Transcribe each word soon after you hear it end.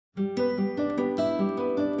Preston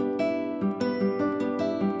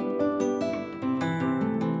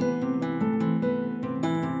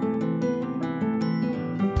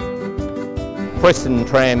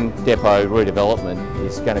Tram Depot redevelopment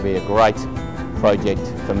is going to be a great project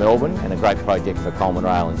for Melbourne and a great project for Coleman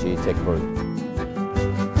Rail and Geotech Group.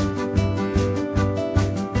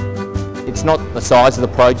 It's not the size of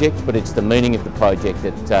the project, but it's the meaning of the project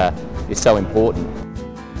that is so important.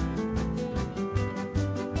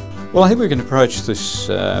 Well, I think we can approach this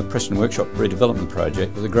Preston Workshop redevelopment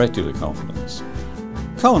project with a great deal of confidence.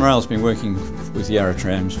 Coleman Rail has been working with Yarra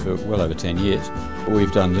Trams for well over 10 years.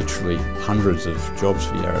 We've done literally hundreds of jobs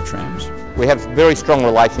for Yarra Trams. We have very strong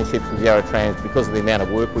relationships with Yarra Trams because of the amount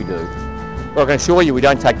of work we do. But I can assure you we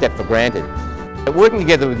don't take that for granted. But working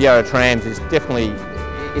together with Yarra Trams is definitely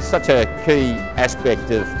such a key aspect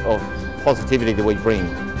of positivity that we bring.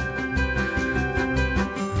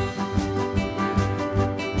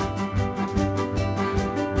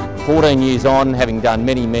 "14 years on, having done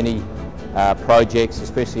many projects,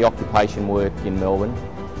 especially occupation work in Melbourne,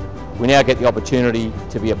 we now get the opportunity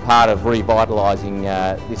to be a part of revitalising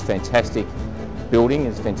this fantastic building,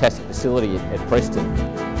 this fantastic facility at Preston.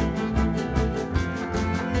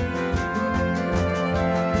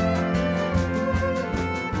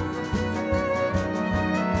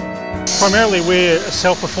 Primarily we're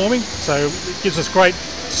self-performing, so it gives us great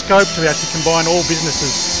scope to actually combine all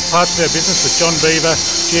businesses, parts of our business with John Beaver,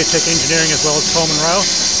 Geotech Engineering as well as Coleman Rail.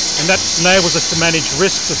 And that enables us to manage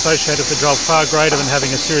risks associated with the job far greater than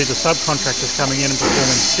having a series of subcontractors coming in and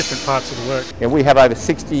performing different parts of the work. And we have over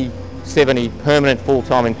 60, 70 permanent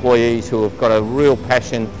full-time employees who have got a real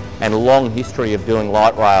passion and long history of doing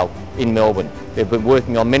light rail in Melbourne. They've been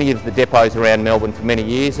working on many of the depots around Melbourne for many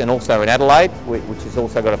years, and also in Adelaide, which has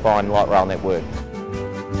also got a fine light rail network.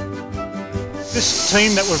 This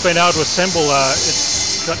team that we've been able to assemble,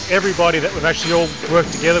 it's got everybody that we've actually all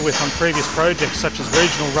worked together with on previous projects such as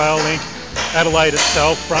Regional Rail Link, Adelaide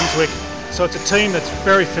itself, Brunswick. So it's a team that's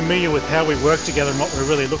very familiar with how we work together and what we're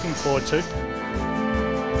really looking forward to.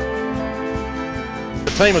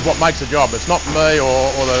 The team is what makes the job. It's not me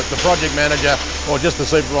or the project manager or just the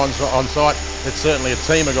supervisor on site. It's certainly a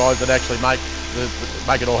team of guys that actually make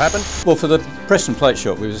it all happen. Well, for the Preston Plate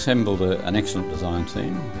Shop, we've assembled an excellent design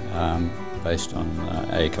team based on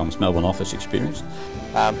AECOM's Melbourne office experience.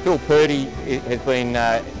 Phil Purdy has been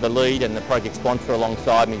the lead and the project sponsor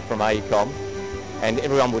alongside me from AECOM, and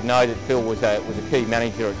everyone would know that Phil was a key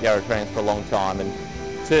manager at Yarra Trams for a long time, and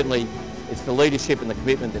certainly it's the leadership and the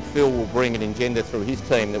commitment that Phil will bring and engender through his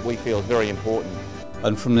team that we feel is very important.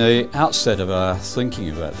 And from the outset of our thinking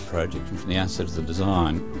about the project and from the outset of the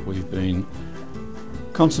design, we've been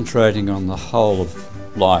concentrating on the whole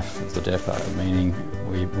of life of the depot, meaning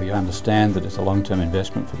we understand that it's a long-term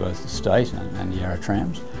investment for both the state and Yarra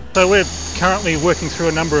Trams. So we're currently working through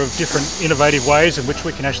a number of different innovative ways in which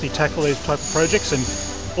we can actually tackle these type of projects, and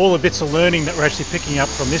all the bits of learning that we're actually picking up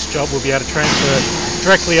from this job we'll be able to transfer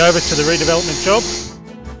directly over to the redevelopment job.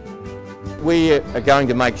 We are going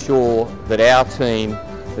to make sure that our team,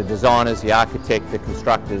 the designers, the architect, the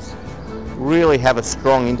constructors, really have a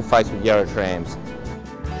strong interface with Yarra Trams.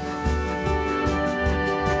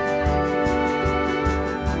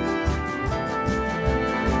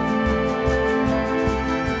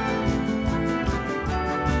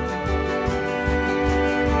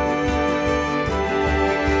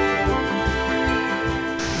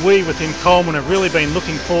 We within Coleman have really been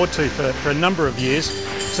looking forward to for a number of years,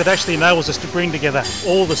 so it actually enables us to bring together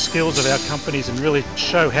all the skills of our companies and really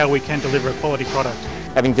show how we can deliver a quality product.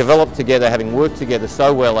 Having developed together, having worked together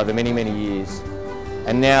so well over many years,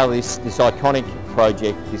 and now this iconic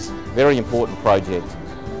project, this very important project,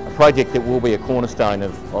 a project that will be a cornerstone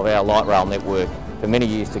of our light rail network for many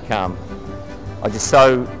years to come. I'm just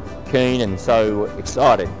so keen and so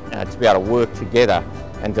excited to be able to work together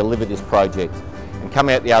and deliver this project and come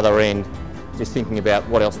out the other end just thinking about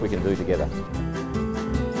what else we can do together.